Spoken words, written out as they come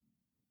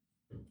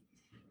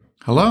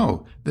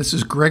Hello, this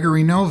is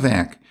Gregory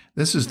Novak.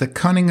 This is The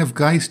Cunning of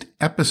Geist,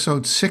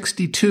 episode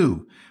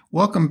 62.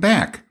 Welcome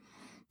back.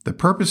 The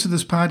purpose of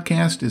this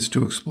podcast is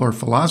to explore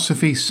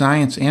philosophy,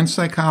 science, and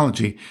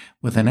psychology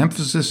with an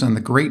emphasis on the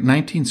great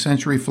 19th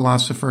century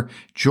philosopher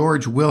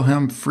George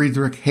Wilhelm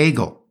Friedrich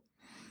Hegel.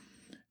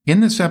 In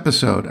this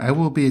episode, I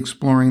will be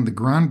exploring the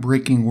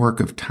groundbreaking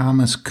work of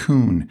Thomas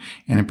Kuhn,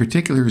 and in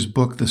particular his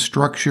book, The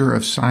Structure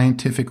of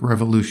Scientific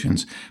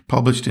Revolutions,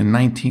 published in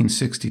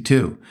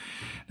 1962.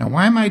 Now,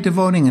 why am I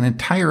devoting an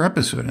entire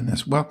episode on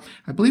this? Well,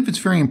 I believe it's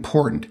very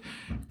important.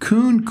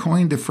 Kuhn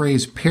coined the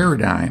phrase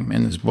paradigm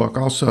in his book,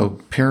 also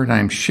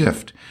paradigm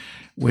shift,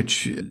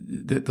 which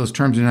those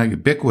terms are now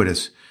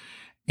ubiquitous.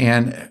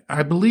 And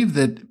I believe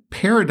that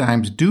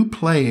paradigms do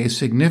play a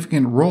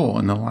significant role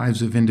in the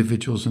lives of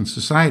individuals and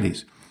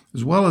societies,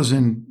 as well as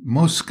in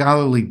most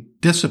scholarly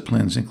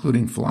disciplines,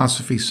 including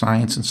philosophy,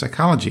 science, and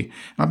psychology.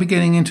 I'll be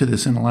getting into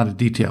this in a lot of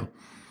detail.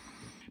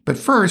 But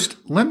first,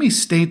 let me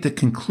state the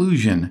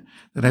conclusion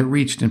that I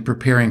reached in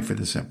preparing for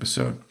this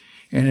episode.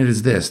 And it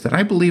is this, that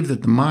I believe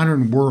that the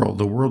modern world,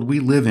 the world we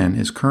live in,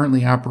 is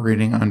currently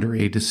operating under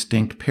a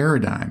distinct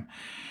paradigm.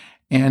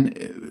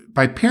 And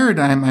by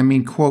paradigm, I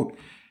mean, quote,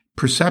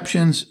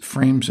 perceptions,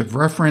 frames of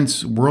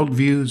reference,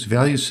 worldviews,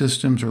 value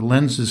systems, or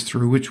lenses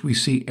through which we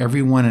see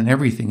everyone and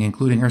everything,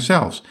 including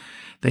ourselves.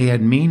 They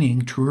add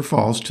meaning, true or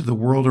false, to the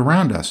world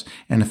around us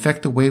and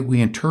affect the way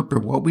we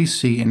interpret what we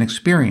see and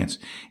experience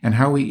and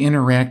how we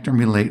interact and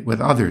relate with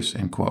others,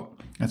 end quote.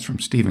 That's from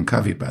Stephen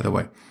Covey, by the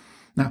way.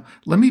 Now,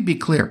 let me be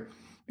clear.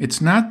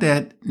 It's not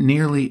that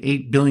nearly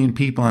 8 billion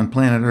people on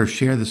planet Earth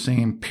share the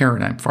same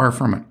paradigm, far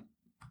from it.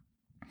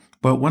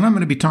 But what I'm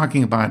going to be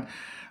talking about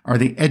are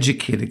the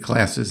educated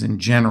classes in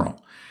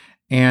general.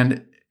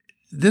 And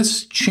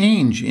this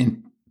change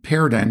in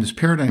paradigm, this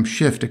paradigm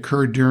shift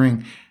occurred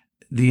during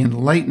the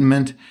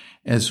Enlightenment,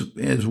 as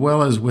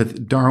well as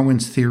with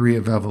Darwin's theory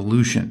of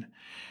evolution,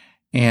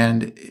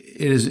 and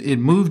it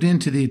moved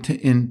into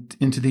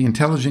the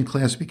intelligent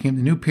class, became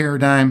the new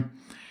paradigm,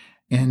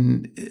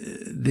 and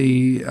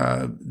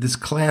this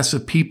class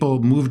of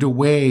people moved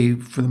away,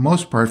 for the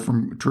most part,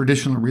 from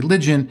traditional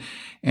religion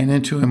and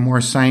into a more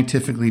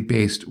scientifically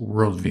based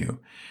worldview.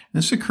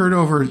 This occurred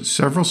over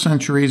several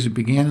centuries. It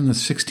began in the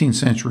 16th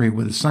century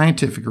with the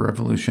scientific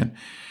revolution.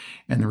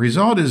 And the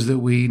result is that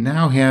we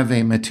now have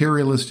a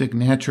materialistic,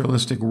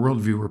 naturalistic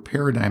worldview or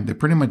paradigm that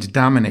pretty much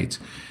dominates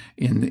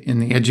in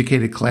the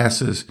educated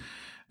classes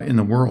in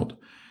the world.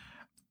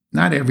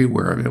 Not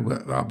everywhere,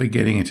 I'll be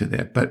getting into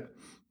that, but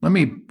let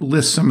me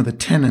list some of the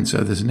tenets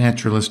of this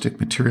naturalistic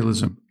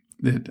materialism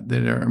that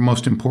are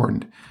most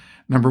important.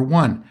 Number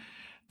one,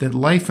 that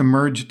life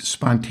emerged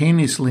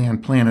spontaneously on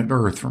planet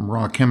Earth from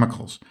raw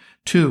chemicals.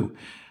 Two,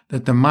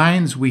 that the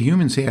minds we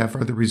humans have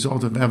are the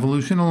result of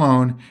evolution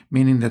alone,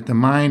 meaning that the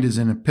mind is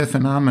an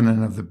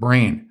epiphenomenon of the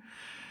brain.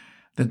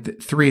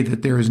 Three,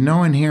 that there is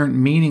no inherent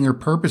meaning or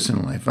purpose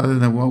in life other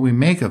than what we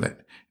make of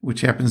it,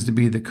 which happens to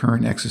be the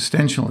current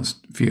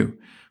existentialist view.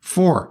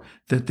 Four,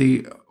 that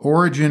the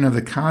origin of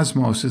the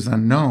cosmos is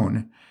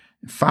unknown.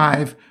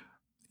 Five,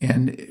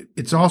 and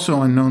it's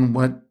also unknown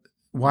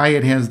why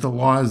it has the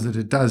laws that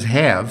it does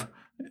have,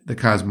 the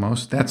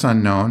cosmos, that's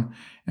unknown.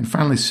 And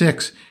finally,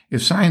 six,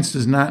 if science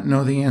does not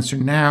know the answer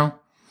now,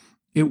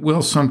 it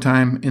will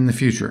sometime in the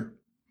future,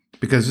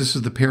 because this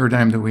is the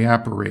paradigm that we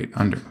operate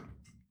under.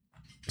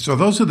 So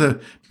those are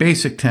the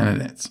basic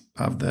tenets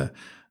of the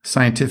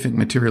scientific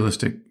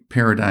materialistic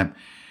paradigm.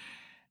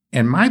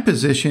 And my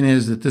position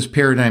is that this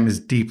paradigm is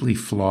deeply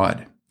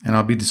flawed. And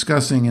I'll be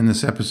discussing in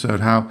this episode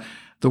how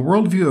the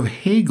worldview of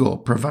Hegel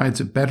provides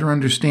a better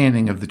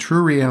understanding of the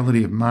true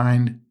reality of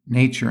mind,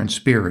 nature, and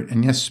spirit.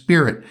 And yes,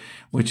 spirit,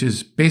 which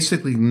is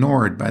basically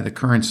ignored by the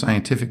current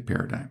scientific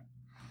paradigm.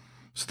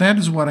 So that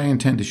is what I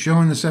intend to show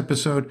in this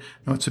episode.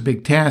 I know it's a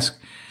big task,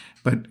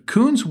 but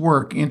Kuhn's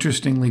work,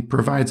 interestingly,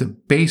 provides a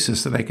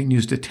basis that I can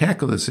use to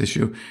tackle this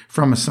issue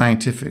from a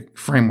scientific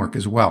framework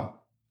as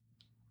well.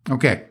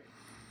 Okay,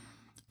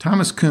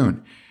 Thomas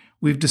Kuhn.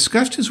 We've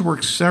discussed his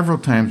work several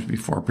times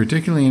before,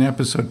 particularly in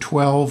episode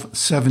 12,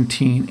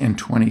 17, and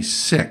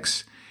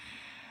 26.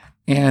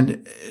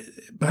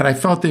 But I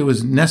felt it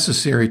was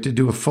necessary to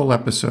do a full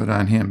episode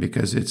on him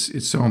because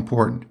it's so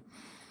important.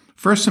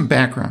 First, some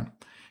background.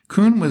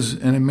 Kuhn was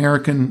an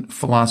American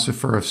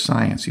philosopher of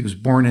science. He was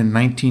born in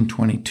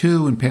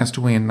 1922 and passed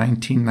away in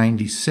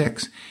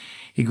 1996.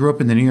 He grew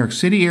up in the New York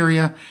City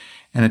area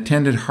and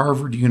attended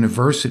Harvard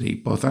University,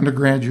 both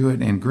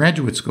undergraduate and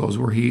graduate schools,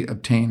 where he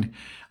obtained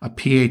a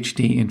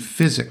PhD in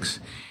physics.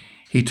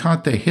 He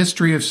taught the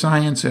history of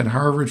science at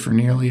Harvard for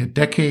nearly a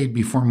decade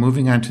before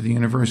moving on to the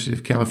University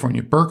of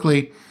California,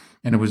 Berkeley,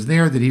 and it was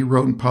there that he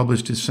wrote and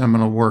published his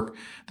seminal work,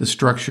 The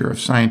Structure of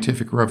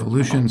Scientific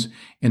Revolutions,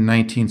 in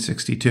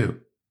 1962.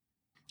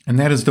 And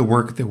that is the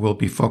work that we'll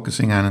be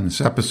focusing on in this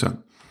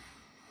episode.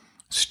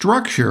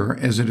 Structure,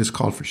 as it is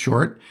called for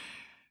short,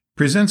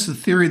 presents the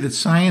theory that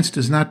science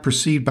does not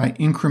proceed by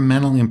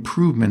incremental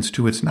improvements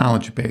to its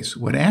knowledge base.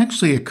 What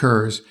actually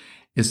occurs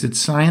is that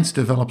science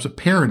develops a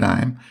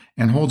paradigm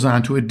and holds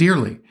on to it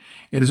dearly.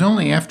 It is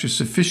only after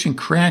sufficient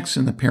cracks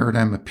in the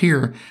paradigm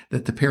appear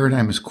that the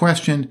paradigm is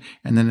questioned,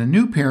 and then a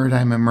new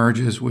paradigm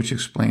emerges which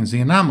explains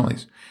the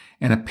anomalies,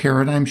 and a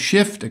paradigm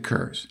shift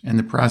occurs, and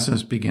the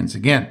process begins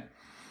again.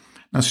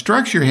 Now,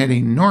 structure had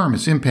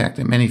enormous impact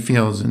in many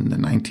fields in the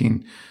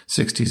 1960s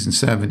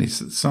and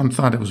 70s. Some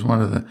thought it was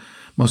one of the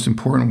most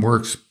important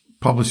works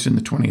published in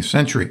the 20th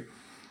century.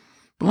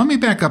 But let me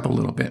back up a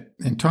little bit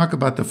and talk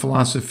about the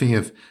philosophy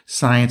of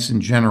science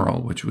in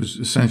general, which was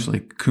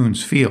essentially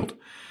Kuhn's field.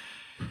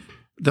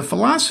 The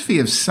philosophy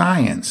of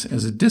science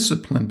as a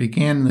discipline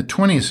began in the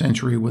 20th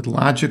century with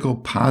logical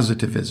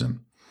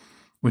positivism,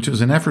 which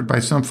was an effort by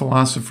some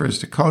philosophers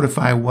to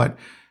codify what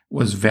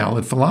was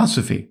valid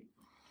philosophy.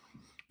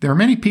 There are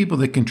many people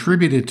that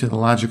contributed to the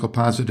logical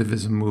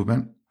positivism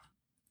movement,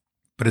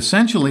 but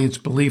essentially its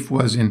belief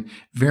was in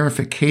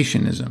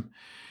verificationism,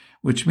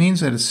 which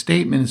means that a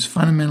statement is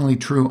fundamentally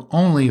true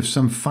only if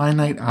some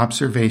finite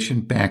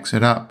observation backs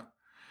it up.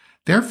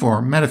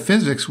 Therefore,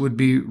 metaphysics would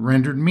be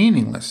rendered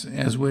meaningless,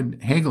 as would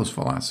Hegel's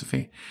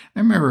philosophy. I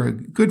remember a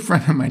good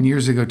friend of mine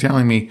years ago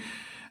telling me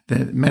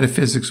that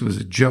metaphysics was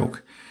a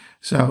joke.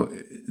 So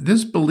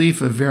this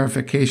belief of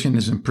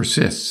verificationism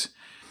persists.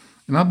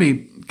 And I'll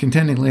be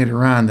contending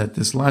later on that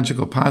this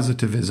logical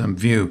positivism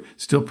view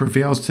still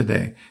prevails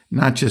today,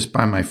 not just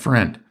by my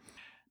friend,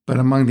 but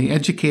among the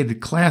educated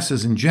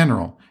classes in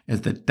general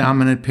as the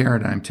dominant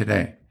paradigm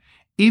today,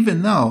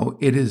 even though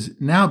it has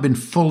now been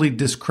fully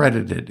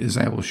discredited, as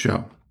I will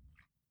show.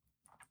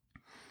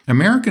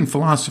 American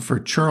philosopher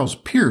Charles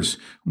Peirce,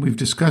 whom we've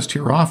discussed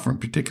here often,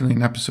 particularly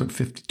in episode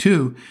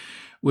 52,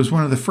 was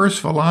one of the first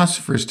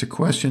philosophers to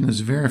question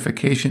this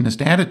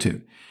verificationist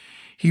attitude.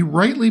 He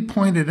rightly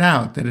pointed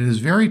out that it is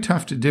very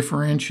tough to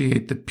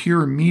differentiate the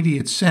pure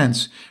immediate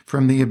sense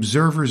from the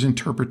observer's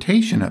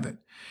interpretation of it.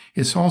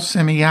 His whole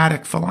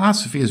semiotic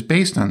philosophy is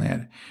based on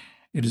that.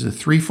 It is a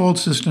threefold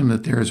system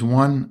that there is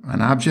one,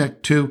 an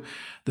object, two,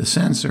 the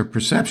sense or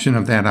perception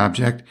of that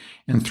object,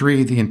 and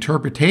three, the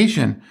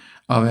interpretation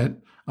of it,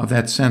 of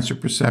that sense or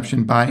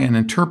perception by an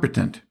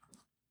interpretant.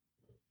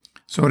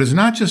 So it is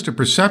not just a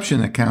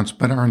perception that counts,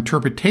 but our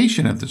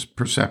interpretation of this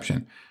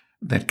perception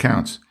that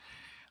counts.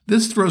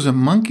 This throws a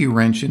monkey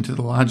wrench into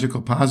the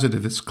logical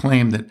positivist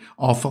claim that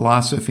all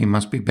philosophy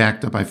must be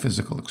backed up by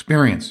physical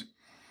experience.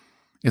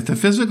 If the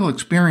physical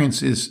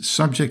experience is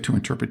subject to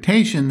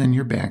interpretation, then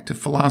you're back to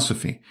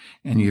philosophy,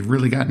 and you've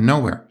really gotten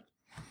nowhere.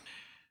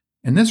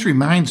 And this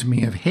reminds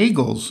me of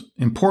Hegel's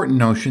important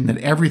notion that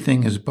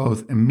everything is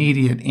both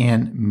immediate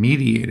and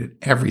mediated,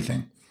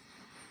 everything.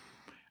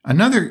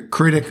 Another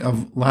critic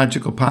of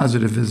logical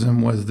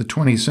positivism was the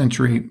 20th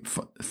century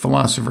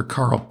philosopher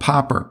Karl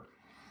Popper.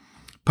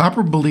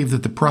 Popper believed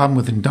that the problem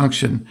with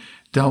induction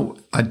dealt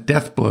a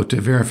death blow to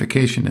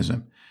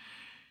verificationism.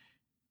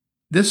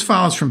 This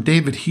follows from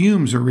David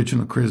Hume's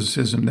original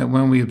criticism that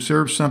when we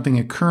observe something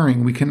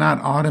occurring, we cannot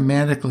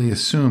automatically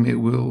assume it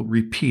will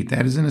repeat.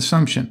 That is an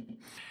assumption.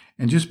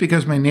 And just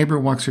because my neighbor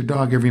walks her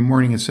dog every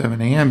morning at 7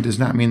 a.m. does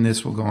not mean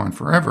this will go on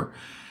forever.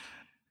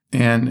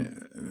 And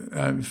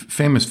a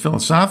famous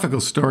philosophical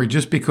story,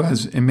 just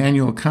because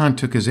Immanuel Kant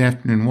took his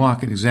afternoon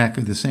walk at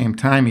exactly the same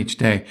time each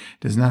day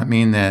does not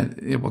mean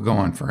that it will go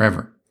on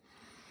forever.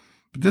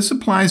 But this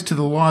applies to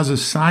the laws of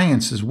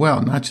science as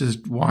well, not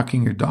just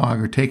walking your dog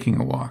or taking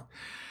a walk.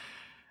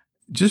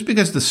 Just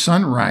because the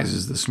sun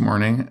rises this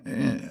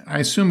morning, I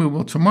assume it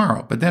will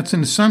tomorrow, but that's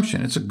an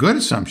assumption. It's a good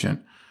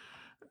assumption,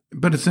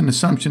 but it's an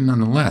assumption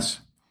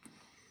nonetheless.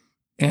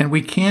 And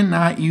we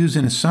cannot use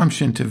an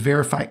assumption to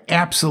verify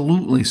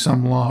absolutely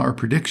some law or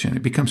prediction.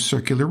 It becomes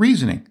circular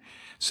reasoning.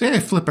 Say I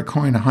flip a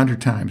coin 100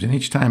 times, and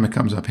each time it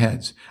comes up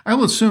heads. I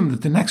will assume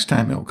that the next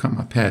time it will come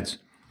up heads.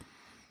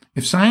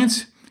 If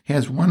science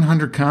has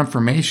 100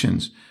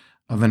 confirmations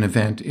of an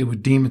event, it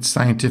would deem it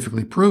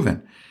scientifically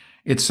proven.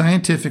 It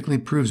scientifically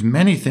proves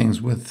many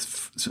things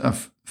with a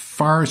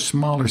far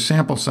smaller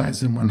sample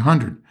size than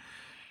 100.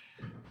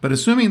 But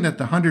assuming that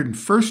the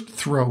 101st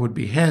throw would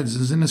be heads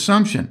is an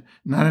assumption,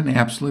 not an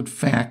absolute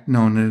fact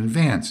known in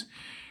advance.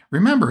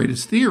 Remember, it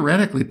is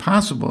theoretically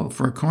possible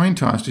for a coin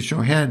toss to show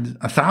heads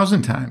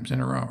 1,000 times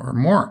in a row or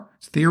more.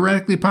 It's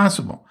theoretically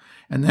possible,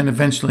 and then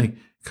eventually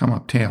come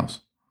up tails.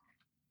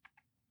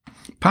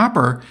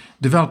 Popper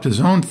developed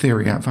his own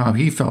theory of how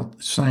he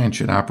felt science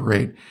should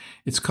operate.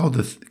 It's called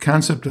the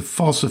concept of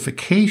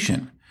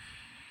falsification,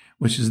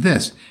 which is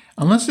this.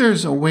 Unless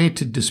there's a way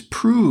to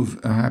disprove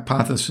a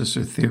hypothesis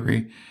or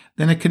theory,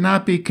 then it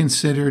cannot be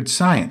considered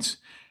science.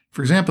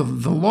 For example,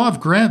 the law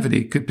of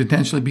gravity could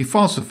potentially be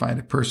falsified.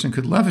 A person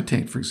could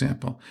levitate, for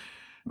example.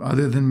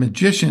 Other than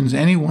magicians,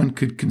 anyone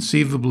could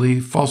conceivably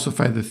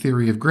falsify the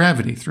theory of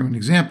gravity through an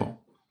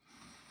example.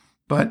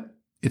 But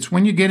it's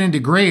when you get into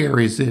gray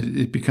areas that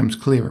it becomes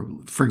clear.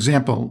 For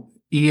example,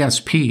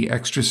 ESP,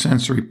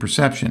 extrasensory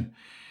perception.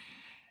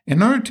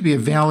 In order to be a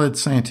valid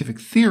scientific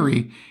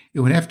theory, it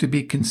would have to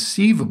be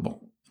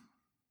conceivable,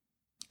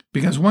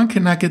 because one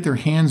cannot get their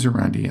hands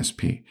around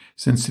ESP,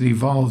 since it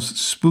involves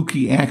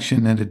spooky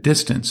action at a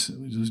distance,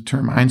 which is a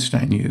term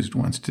Einstein used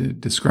once to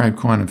describe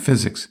quantum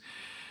physics.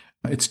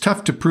 It's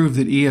tough to prove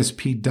that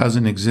ESP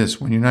doesn't exist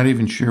when you're not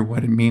even sure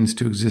what it means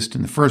to exist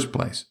in the first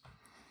place.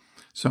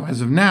 So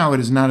as of now, it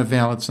is not a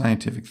valid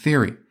scientific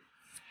theory.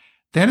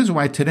 That is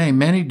why today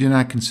many do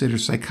not consider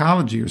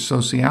psychology or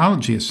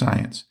sociology a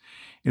science.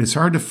 It is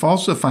hard to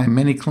falsify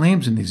many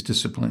claims in these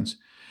disciplines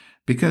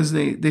because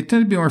they tend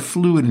to be more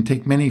fluid and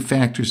take many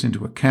factors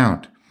into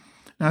account.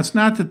 Now, it's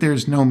not that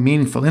there's no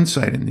meaningful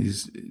insight in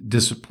these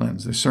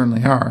disciplines. There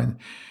certainly are.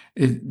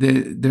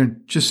 They're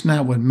just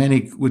not what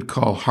many would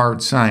call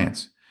hard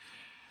science.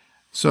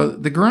 So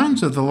the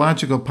grounds of the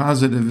logical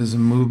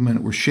positivism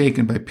movement were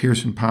shaken by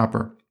Peirce and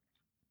Popper.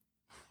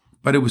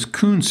 But it was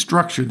Kuhn's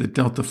structure that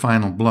dealt the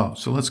final blow.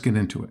 So let's get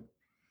into it.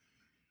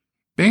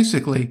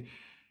 Basically,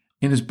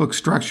 in his book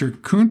Structure,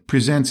 Kuhn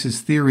presents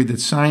his theory that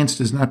science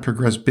does not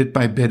progress bit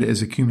by bit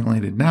as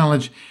accumulated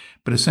knowledge,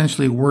 but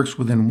essentially works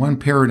within one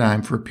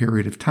paradigm for a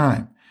period of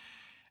time.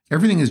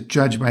 Everything is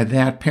judged by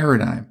that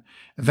paradigm.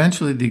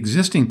 Eventually, the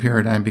existing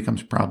paradigm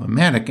becomes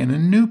problematic and a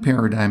new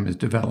paradigm is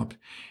developed,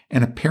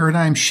 and a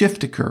paradigm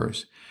shift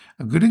occurs.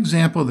 A good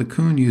example that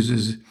Kuhn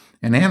uses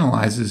and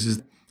analyzes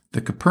is the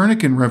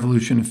Copernican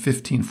revolution of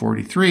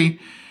 1543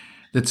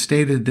 that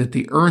stated that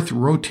the Earth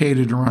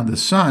rotated around the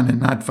sun and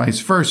not vice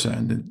versa,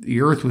 and that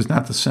the Earth was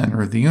not the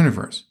center of the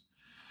universe.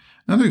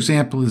 Another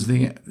example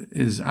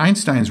is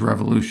Einstein's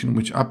revolution,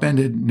 which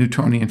upended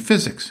Newtonian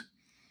physics.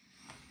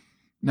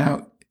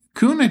 Now,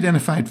 Kuhn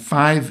identified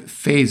 5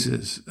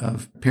 phases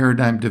of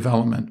paradigm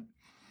development.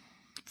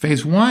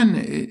 Phase 1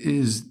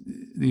 is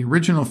the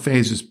original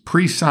phase is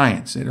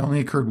pre-science. It only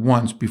occurred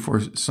once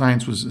before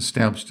science was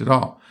established at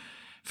all.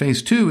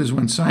 Phase 2 is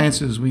when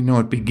science as we know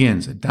it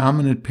begins. A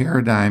dominant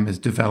paradigm is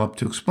developed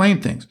to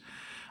explain things.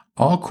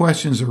 All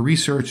questions are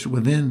researched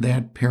within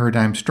that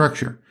paradigm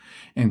structure,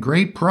 and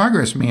great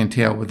progress may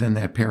entail within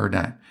that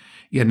paradigm.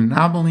 Yet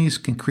anomalies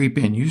can creep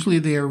in. Usually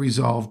they are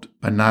resolved,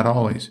 but not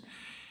always.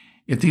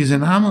 If these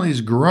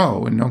anomalies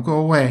grow and don't go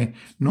away,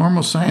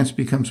 normal science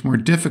becomes more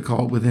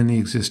difficult within the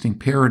existing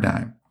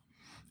paradigm.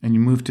 And you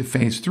move to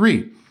phase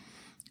 3.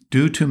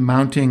 Due to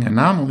mounting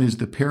anomalies,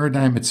 the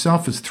paradigm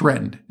itself is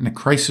threatened and a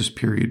crisis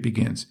period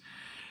begins.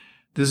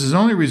 This is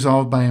only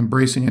resolved by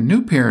embracing a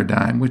new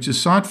paradigm which is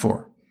sought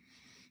for.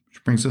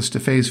 Which brings us to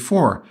phase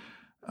 4.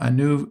 A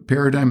new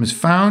paradigm is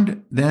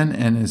found then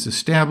and is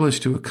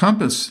established to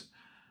encompass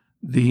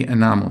the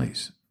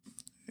anomalies.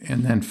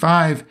 And then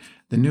 5,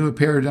 the new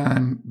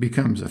paradigm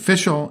becomes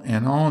official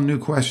and all new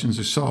questions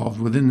are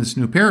solved within this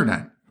new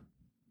paradigm.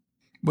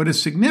 What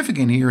is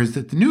significant here is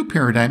that the new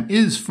paradigm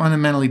is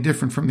fundamentally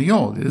different from the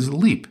old. It is a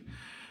leap.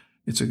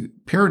 It's a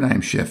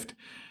paradigm shift.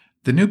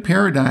 The new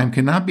paradigm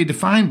cannot be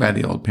defined by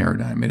the old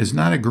paradigm. It is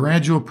not a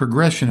gradual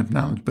progression of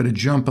knowledge, but a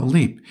jump, a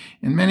leap.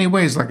 In many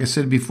ways, like I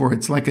said before,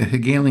 it's like a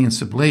Hegelian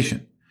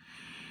sublation.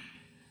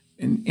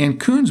 And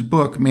Kuhn's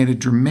book made a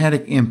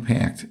dramatic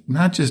impact,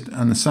 not just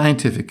on the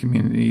scientific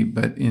community,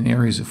 but in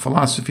areas of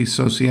philosophy,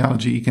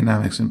 sociology,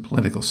 economics, and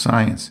political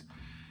science.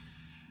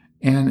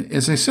 And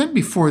as I said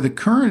before, the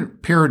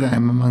current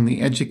paradigm among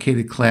the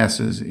educated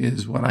classes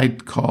is what I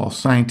call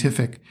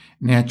scientific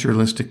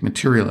naturalistic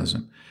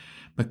materialism.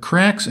 But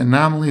cracks,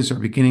 anomalies are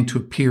beginning to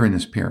appear in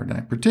this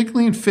paradigm,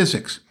 particularly in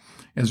physics,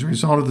 as a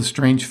result of the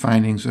strange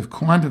findings of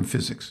quantum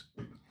physics.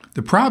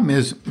 The problem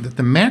is that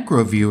the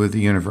macro view of the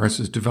universe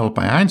as developed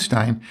by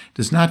Einstein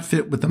does not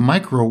fit with the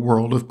micro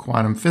world of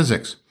quantum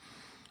physics.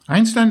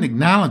 Einstein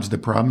acknowledged the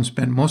problem and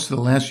spent most of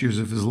the last years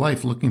of his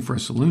life looking for a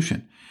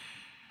solution.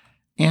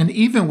 And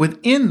even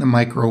within the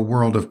micro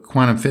world of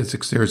quantum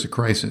physics, there is a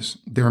crisis.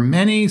 There are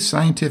many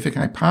scientific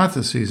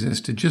hypotheses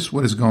as to just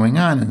what is going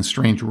on in the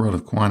strange world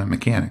of quantum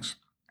mechanics.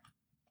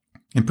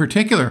 In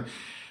particular,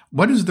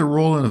 what is the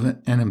role of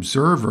an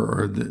observer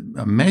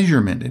or a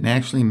measurement in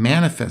actually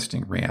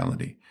manifesting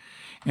reality?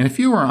 And if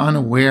you are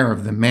unaware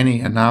of the many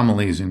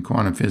anomalies in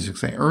quantum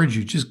physics, I urge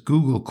you just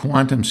Google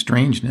quantum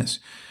strangeness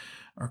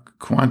or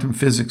quantum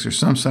physics or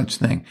some such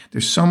thing.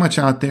 There's so much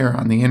out there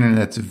on the internet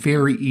that's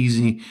very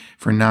easy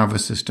for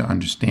novices to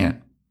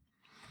understand.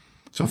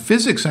 So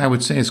physics, I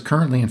would say, is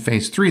currently in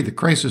phase 3, the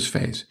crisis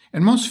phase.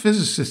 And most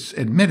physicists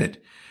admit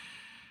it.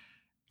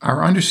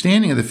 Our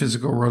understanding of the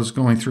physical world is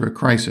going through a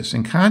crisis,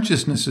 and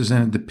consciousness has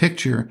entered the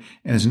picture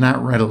and is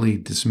not readily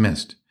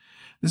dismissed.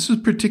 This is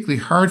particularly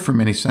hard for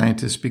many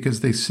scientists because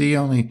they see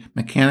only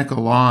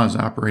mechanical laws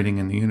operating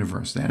in the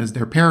universe. That is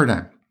their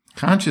paradigm.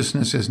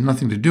 Consciousness has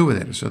nothing to do with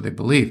it, or so they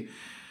believe.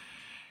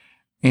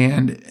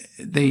 And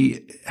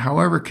they,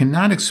 however,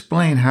 cannot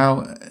explain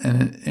how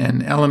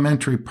an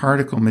elementary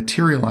particle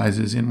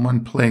materializes in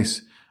one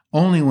place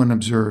only when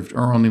observed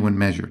or only when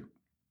measured.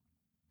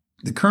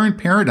 The current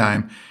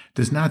paradigm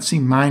does not see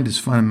mind as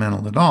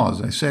fundamental at all.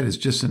 As I said, it's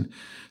just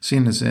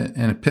seen as an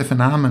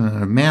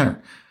epiphenomenon of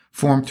matter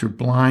formed through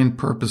blind,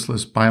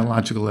 purposeless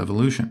biological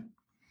evolution.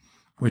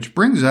 Which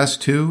brings us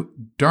to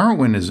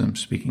Darwinism,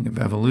 speaking of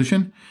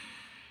evolution.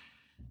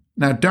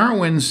 Now,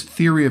 Darwin's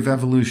theory of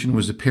evolution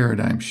was a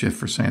paradigm shift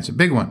for science, a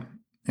big one,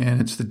 and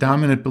it's the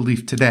dominant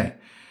belief today.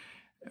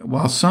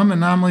 While some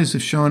anomalies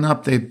have shown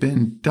up, they've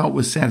been dealt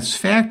with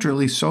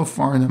satisfactorily so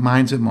far in the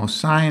minds of most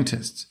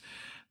scientists.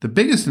 The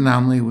biggest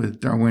anomaly with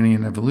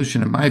Darwinian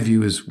evolution, in my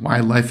view, is why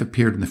life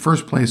appeared in the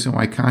first place and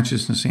why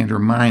consciousness and or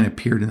mind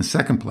appeared in the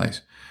second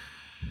place.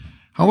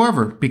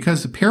 However,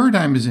 because the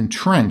paradigm is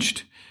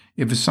entrenched,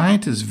 if a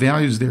scientist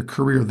values their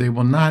career, they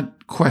will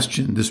not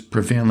question this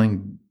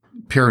prevailing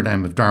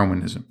paradigm of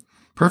Darwinism.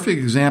 Perfect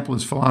example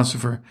is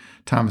philosopher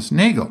Thomas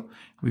Nagel.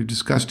 We've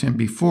discussed him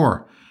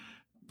before,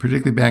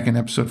 particularly back in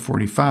episode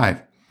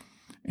 45.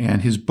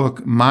 And his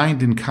book,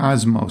 Mind and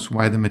Cosmos,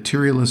 Why the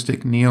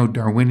Materialistic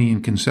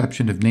Neo-Darwinian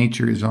Conception of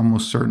Nature is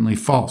Almost Certainly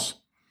False.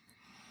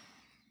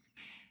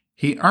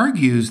 He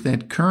argues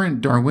that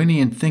current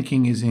Darwinian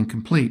thinking is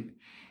incomplete,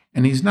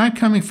 and he's not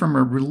coming from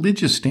a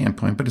religious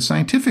standpoint, but a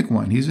scientific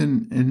one. He's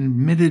an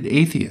admitted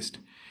atheist.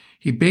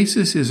 He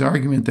bases his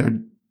argument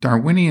that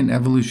Darwinian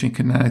evolution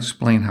cannot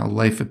explain how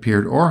life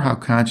appeared or how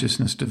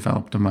consciousness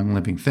developed among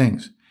living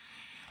things.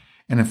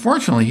 And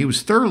unfortunately, he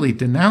was thoroughly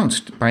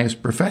denounced by his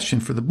profession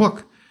for the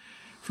book.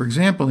 For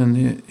example,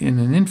 in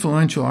an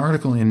influential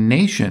article in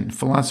Nation,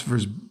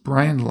 philosophers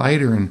Brian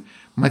Leiter and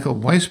Michael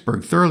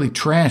Weisberg thoroughly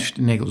trashed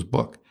Nagel's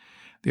book.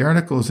 The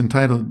article is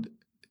entitled,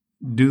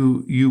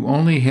 "Do You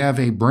Only Have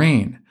a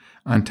Brain?"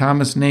 on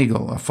Thomas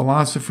Nagel, a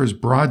philosopher's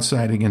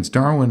broadside against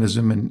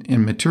Darwinism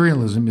and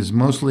materialism is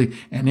mostly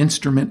an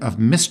instrument of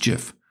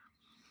mischief.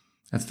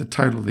 That's the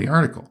title of the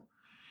article.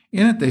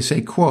 In it, they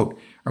say, quote,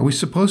 "Are we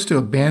supposed to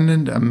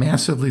abandon a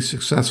massively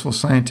successful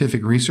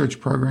scientific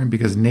research program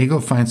because Nagel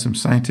finds some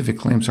scientific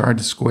claims hard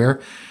to square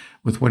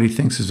with what he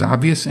thinks is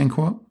obvious," end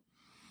quote?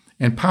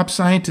 And pop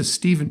scientist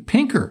Steven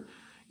Pinker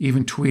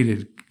even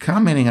tweeted,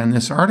 commenting on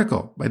this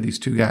article by these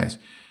two guys,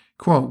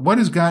 quote, "What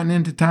has gotten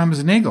into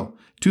Thomas Nagel?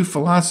 Two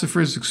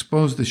philosophers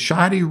expose the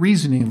shoddy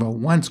reasoning of a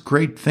once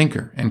great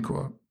thinker," end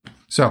quote.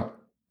 So,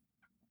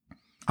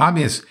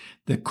 obvious,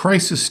 the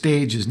crisis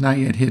stage has not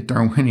yet hit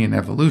Darwinian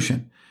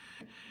evolution.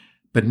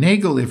 But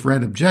Nagel, if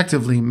read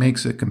objectively,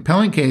 makes a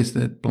compelling case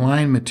that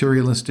blind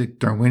materialistic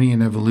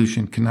Darwinian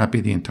evolution cannot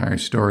be the entire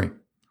story.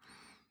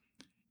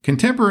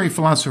 Contemporary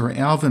philosopher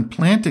Alvin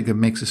Plantinga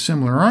makes a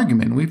similar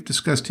argument, and we've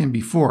discussed him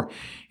before.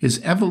 His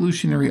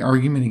evolutionary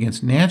argument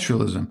against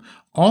naturalism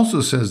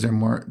also says there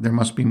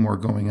must be more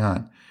going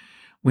on.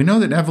 We know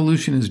that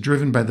evolution is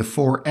driven by the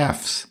 4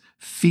 F's: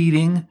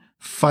 feeding,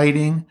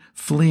 fighting,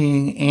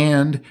 fleeing,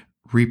 and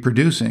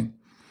reproducing.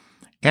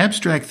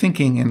 Abstract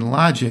thinking and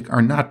logic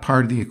are not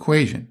part of the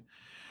equation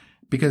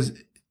because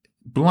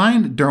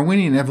blind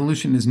Darwinian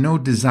evolution is no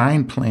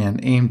design plan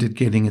aimed at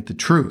getting at the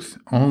truth,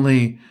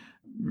 only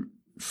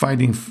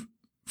fighting,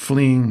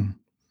 fleeing,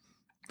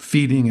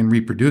 feeding, and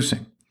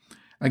reproducing.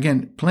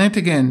 Again,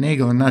 Plantinga and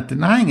Nagel are not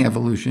denying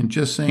evolution,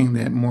 just saying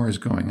that more is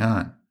going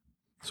on.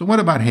 So what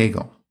about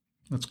Hegel?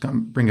 Let's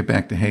bring it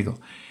back to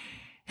Hegel.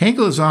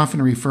 Hegel is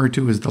often referred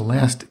to as the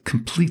last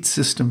complete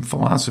system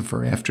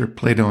philosopher after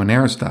Plato and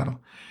Aristotle.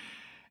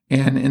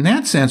 And in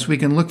that sense, we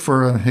can look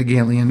for a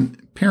Hegelian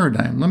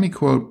paradigm. Let me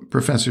quote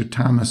Professor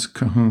Thomas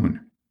Kuhn.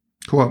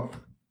 Quote,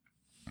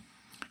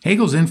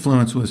 "Hegel's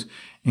influence was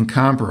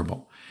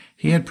incomparable.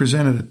 He had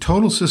presented a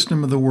total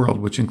system of the world,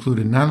 which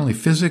included not only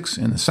physics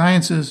and the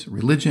sciences,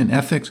 religion,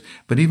 ethics,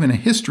 but even a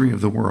history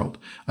of the world,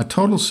 a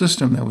total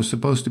system that was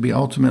supposed to be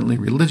ultimately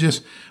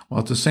religious,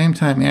 while at the same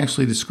time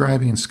actually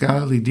describing in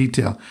scholarly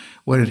detail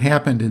what had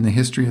happened in the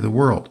history of the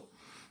world.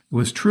 It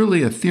was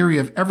truly a theory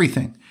of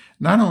everything,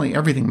 not only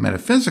everything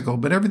metaphysical,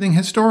 but everything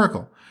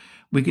historical.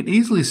 We could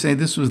easily say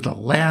this was the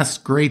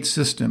last great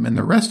system, and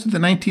the rest of the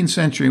 19th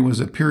century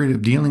was a period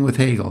of dealing with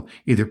Hegel,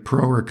 either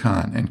pro or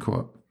con," end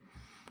quote.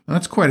 Now,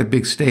 that's quite a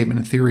big statement,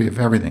 a theory of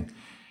everything.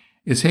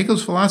 Is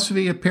Hegel's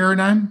philosophy a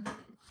paradigm?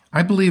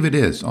 I believe it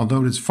is,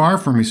 although it is far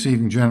from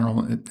receiving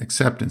general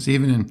acceptance,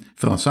 even in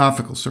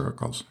philosophical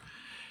circles.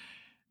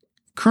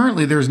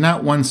 Currently, there is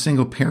not one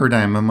single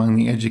paradigm among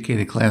the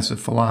educated class of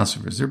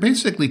philosophers. There are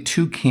basically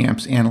 2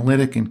 camps,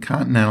 analytic and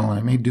continental, and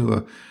I may do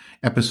an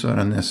episode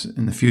on this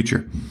in the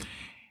future.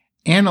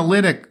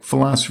 Analytic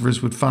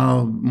philosophers would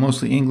follow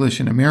mostly English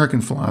and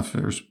American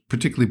philosophers,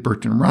 particularly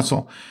Bertrand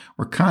Russell,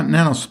 where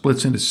continental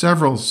splits into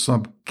several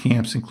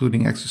sub-camps,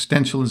 including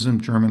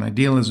existentialism, German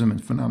idealism,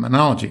 and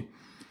phenomenology.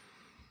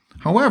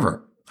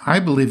 However, I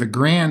believe a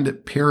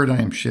grand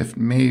paradigm shift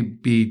may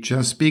be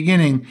just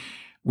beginning,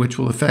 which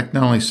will affect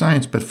not only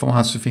science, but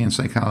philosophy and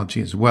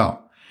psychology as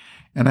well.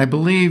 And I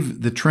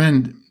believe the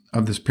trend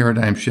of this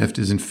paradigm shift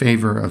is in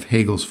favor of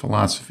Hegel's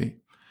philosophy.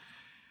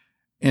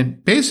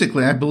 And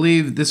basically, I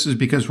believe this is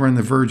because we're on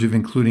the verge of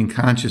including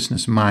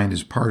consciousness mind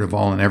as part of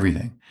all and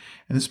everything.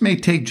 And this may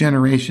take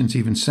generations,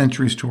 even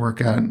centuries, to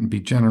work out and be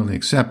generally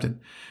accepted.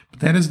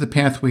 But that is the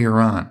path we are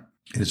on.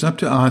 It is up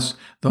to us,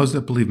 those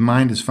that believe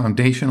mind is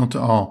foundational to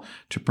all,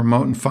 to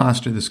promote and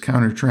foster this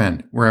counter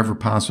trend wherever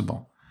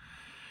possible.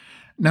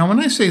 Now, when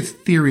I say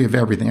theory of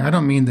everything, I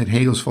don't mean that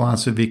Hegel's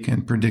philosophy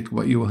can predict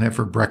what you will have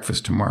for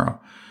breakfast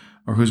tomorrow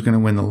or who's going to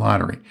win the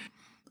lottery.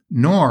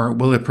 Nor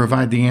will it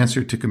provide the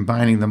answer to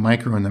combining the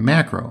micro and the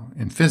macro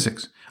in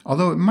physics,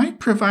 although it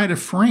might provide a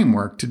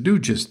framework to do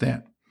just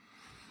that.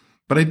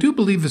 But I do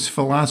believe his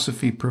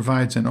philosophy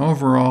provides an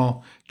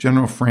overall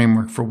general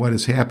framework for what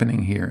is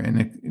happening here, and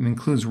it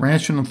includes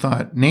rational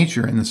thought,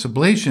 nature, and the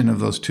sublation of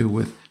those two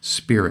with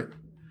spirit.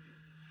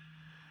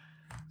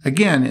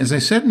 Again, as I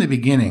said in the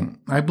beginning,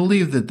 I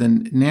believe that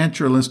the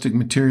naturalistic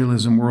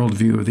materialism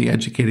worldview of the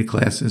educated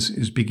classes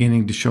is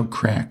beginning to show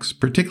cracks,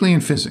 particularly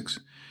in physics.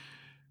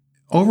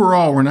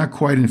 Overall, we're not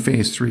quite in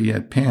phase 3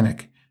 yet,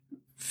 panic.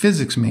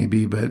 Physics may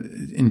be, but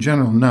in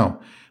general, no.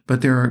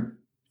 But there are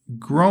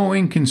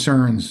growing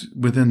concerns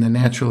within the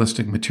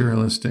naturalistic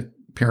materialistic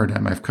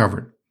paradigm I've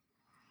covered.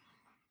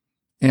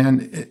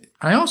 And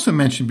I also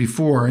mentioned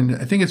before, and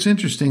I think it's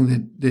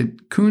interesting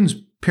that Kuhn's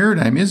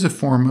paradigm is a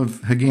form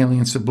of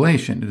Hegelian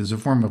sublation. It is a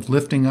form of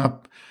lifting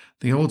up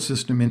the old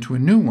system into a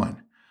new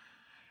one.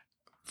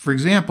 For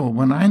example,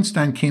 when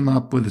Einstein came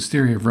up with his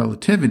theory of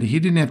relativity,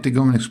 he didn't have to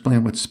go and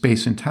explain what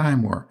space and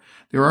time were.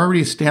 There were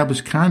already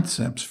established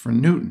concepts for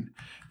Newton,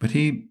 but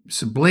he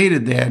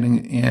sublated that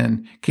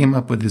and came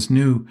up with this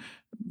new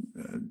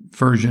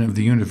version of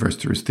the universe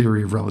through his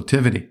theory of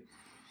relativity.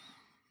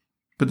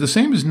 But the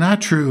same is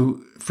not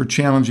true for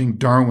challenging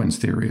Darwin's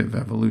theory of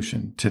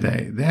evolution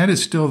today. That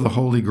is still the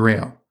holy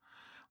grail.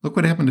 Look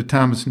what happened to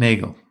Thomas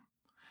Nagel.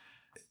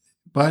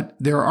 But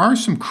there are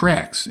some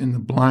cracks in the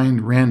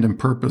blind, random,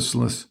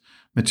 purposeless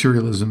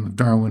materialism of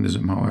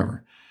Darwinism,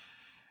 however.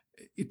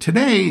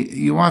 Today,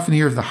 you often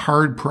hear of the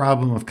hard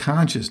problem of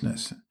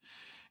consciousness.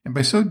 And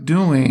by so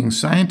doing,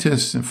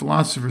 scientists and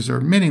philosophers are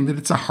admitting that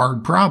it's a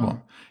hard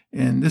problem.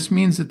 And this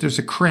means that there's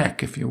a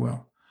crack, if you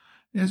will.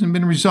 It hasn't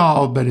been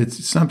resolved, but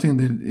it's something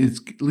that is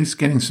at least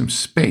getting some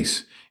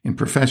space in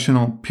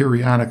professional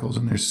periodicals,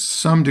 and there's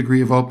some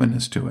degree of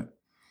openness to it.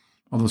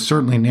 Although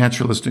certainly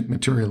naturalistic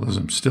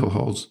materialism still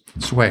holds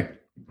sway.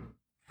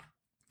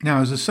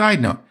 Now, as a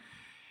side note,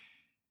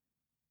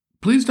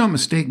 please don't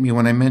mistake me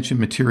when I mention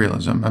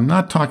materialism. I'm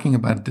not talking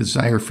about a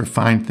desire for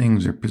fine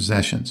things or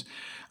possessions.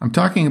 I'm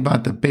talking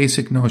about the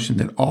basic notion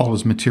that all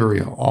is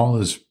material. All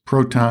is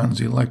protons,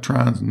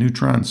 electrons,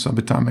 neutrons,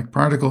 subatomic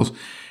particles,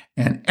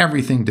 and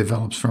everything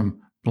develops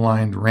from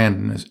blind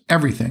randomness.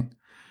 Everything.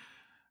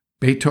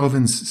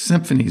 Beethoven's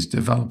symphonies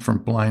develop from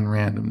blind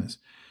randomness.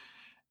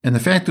 And the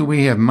fact that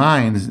we have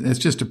minds, that's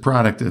just a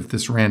product of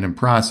this random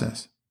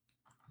process.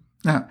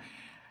 Now,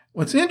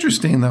 what's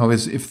interesting, though,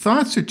 is if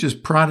thoughts are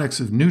just products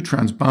of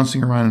neutrons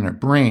bouncing around in our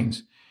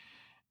brains,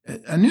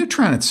 a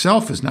neutron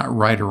itself is not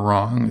right or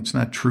wrong. It's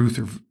not truth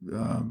or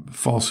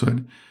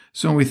falsehood.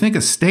 So when we think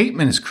a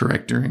statement is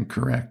correct or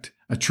incorrect,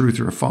 a truth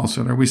or a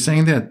falsehood, are we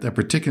saying that a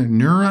particular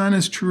neuron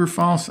is true or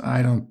false?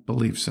 I don't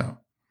believe so.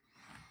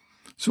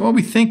 So what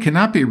we think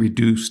cannot be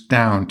reduced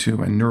down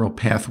to a neural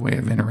pathway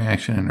of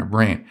interaction in our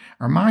brain.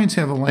 Our minds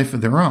have a life of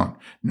their own.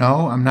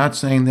 No, I'm not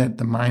saying that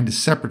the mind is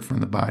separate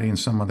from the body in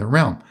some other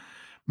realm.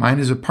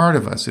 Mind is a part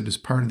of us. It is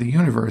part of the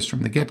universe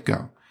from the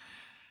get-go.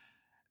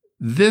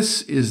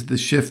 This is the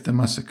shift that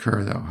must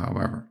occur, though,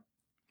 however.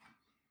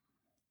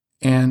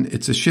 And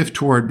it's a shift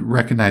toward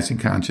recognizing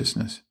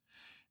consciousness.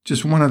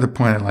 Just one other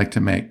point I'd like to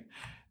make.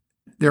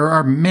 There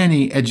are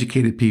many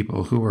educated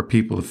people who are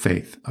people of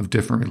faith, of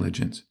different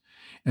religions.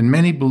 And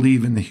many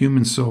believe in the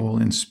human soul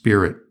and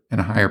spirit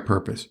and a higher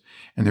purpose.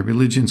 And their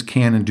religions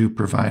can and do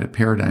provide a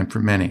paradigm for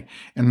many.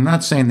 And I'm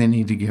not saying they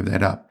need to give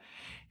that up.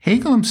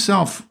 Hegel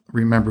himself,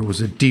 remember,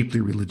 was a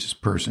deeply religious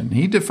person.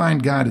 He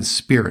defined God as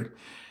spirit.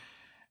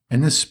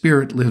 And this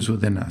spirit lives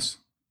within us.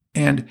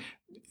 And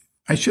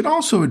I should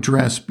also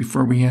address,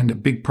 before we end, a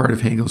big part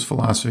of Hegel's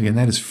philosophy, and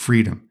that is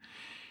freedom.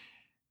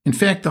 In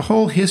fact, the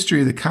whole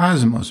history of the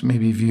cosmos may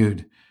be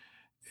viewed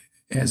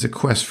as a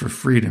quest for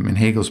freedom in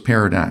Hegel's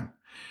paradigm,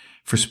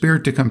 for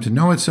spirit to come to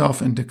know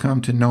itself and to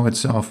come to know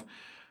itself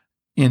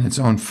in its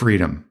own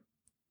freedom.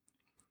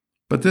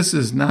 But this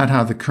is not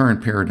how the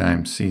current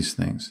paradigm sees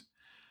things.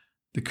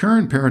 The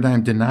current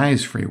paradigm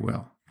denies free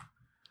will.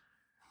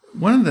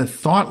 One of the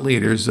thought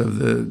leaders of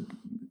the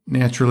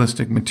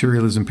naturalistic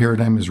materialism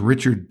paradigm is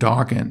Richard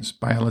Dawkins,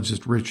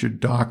 biologist Richard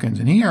Dawkins,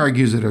 and he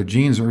argues that our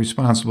genes are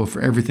responsible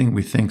for everything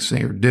we think,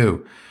 say, or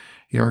do.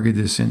 He argued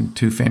this in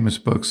two famous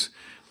books,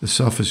 The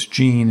Selfish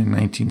Gene in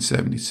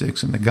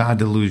 1976 and The God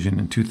Delusion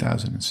in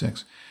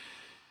 2006.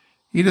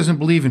 He doesn't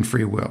believe in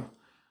free will.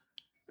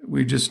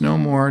 We're just no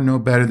more, no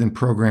better than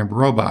programmed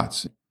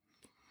robots,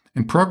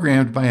 and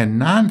programmed by a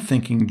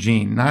non-thinking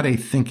gene, not a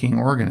thinking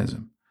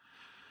organism.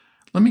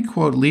 Let me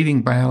quote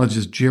leading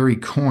biologist Jerry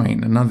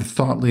Kuhn, another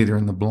thought leader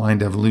in the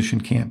blind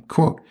evolution camp.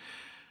 Quote,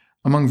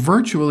 "Among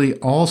virtually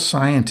all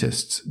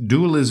scientists,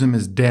 dualism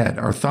is dead.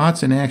 Our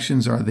thoughts and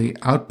actions are the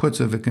outputs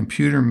of a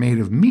computer made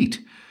of meat.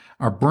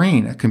 Our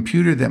brain, a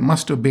computer that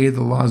must obey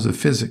the laws of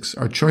physics.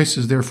 Our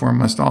choices, therefore,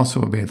 must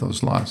also obey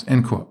those laws."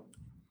 End quote.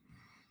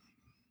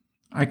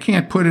 I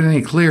can't put it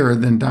any clearer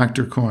than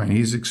Dr. Kuhn.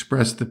 He's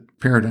expressed the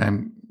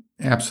paradigm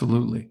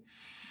absolutely.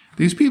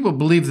 These people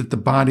believe that the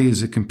body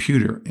is a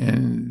computer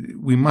and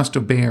we must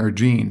obey our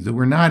genes, that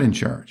we're not in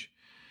charge.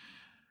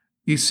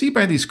 You see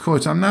by these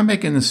quotes, I'm not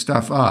making this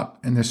stuff up,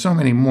 and there's so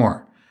many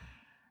more.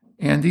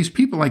 And these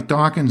people like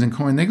Dawkins and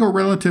Kuhn, they go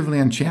relatively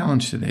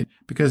unchallenged today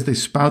because they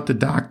spout the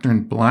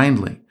doctrine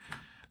blindly.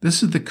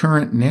 This is the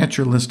current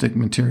naturalistic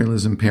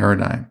materialism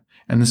paradigm,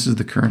 and this is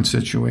the current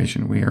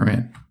situation we are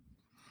in.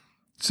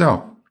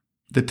 So,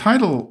 the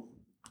title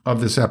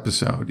of this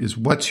episode is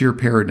What's Your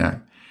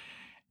Paradigm?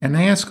 And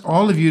I ask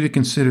all of you to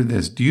consider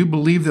this. Do you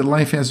believe that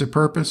life has a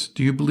purpose?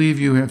 Do you believe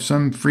you have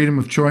some freedom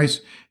of choice?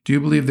 Do you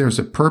believe there's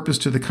a purpose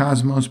to the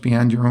cosmos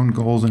beyond your own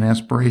goals and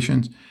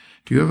aspirations?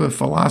 Do you have a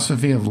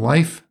philosophy of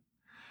life?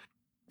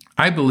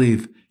 I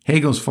believe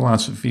Hegel's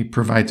philosophy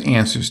provides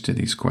answers to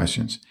these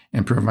questions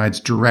and provides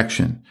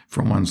direction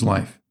for one's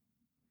life.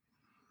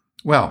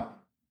 Well,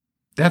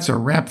 that's a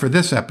wrap for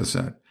this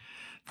episode.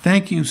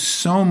 Thank you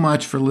so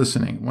much for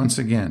listening once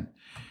again.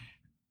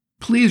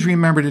 Please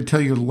remember to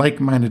tell your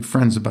like-minded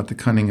friends about the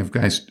Cunning of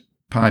Geist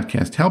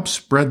podcast. Help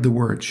spread the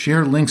word.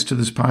 Share links to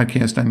this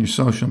podcast on your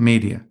social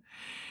media.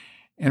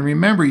 And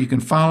remember, you can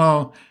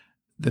follow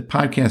the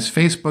podcast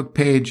Facebook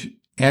page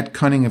at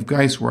Cunning of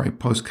Geist, where I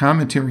post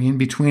commentary in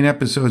between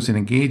episodes and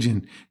engage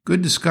in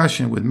good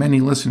discussion with many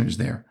listeners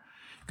there.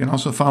 You can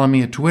also follow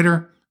me at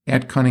Twitter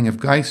at Cunning of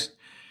Geist.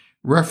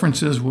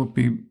 References will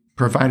be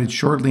provided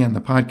shortly on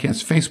the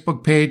podcast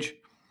Facebook page,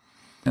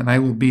 and I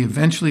will be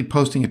eventually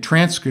posting a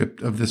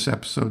transcript of this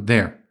episode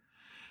there.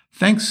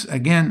 Thanks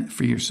again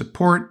for your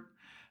support.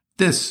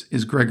 This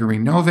is Gregory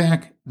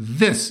Novak.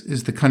 This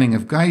is the Cunning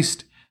of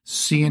Geist.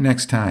 See you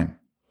next time.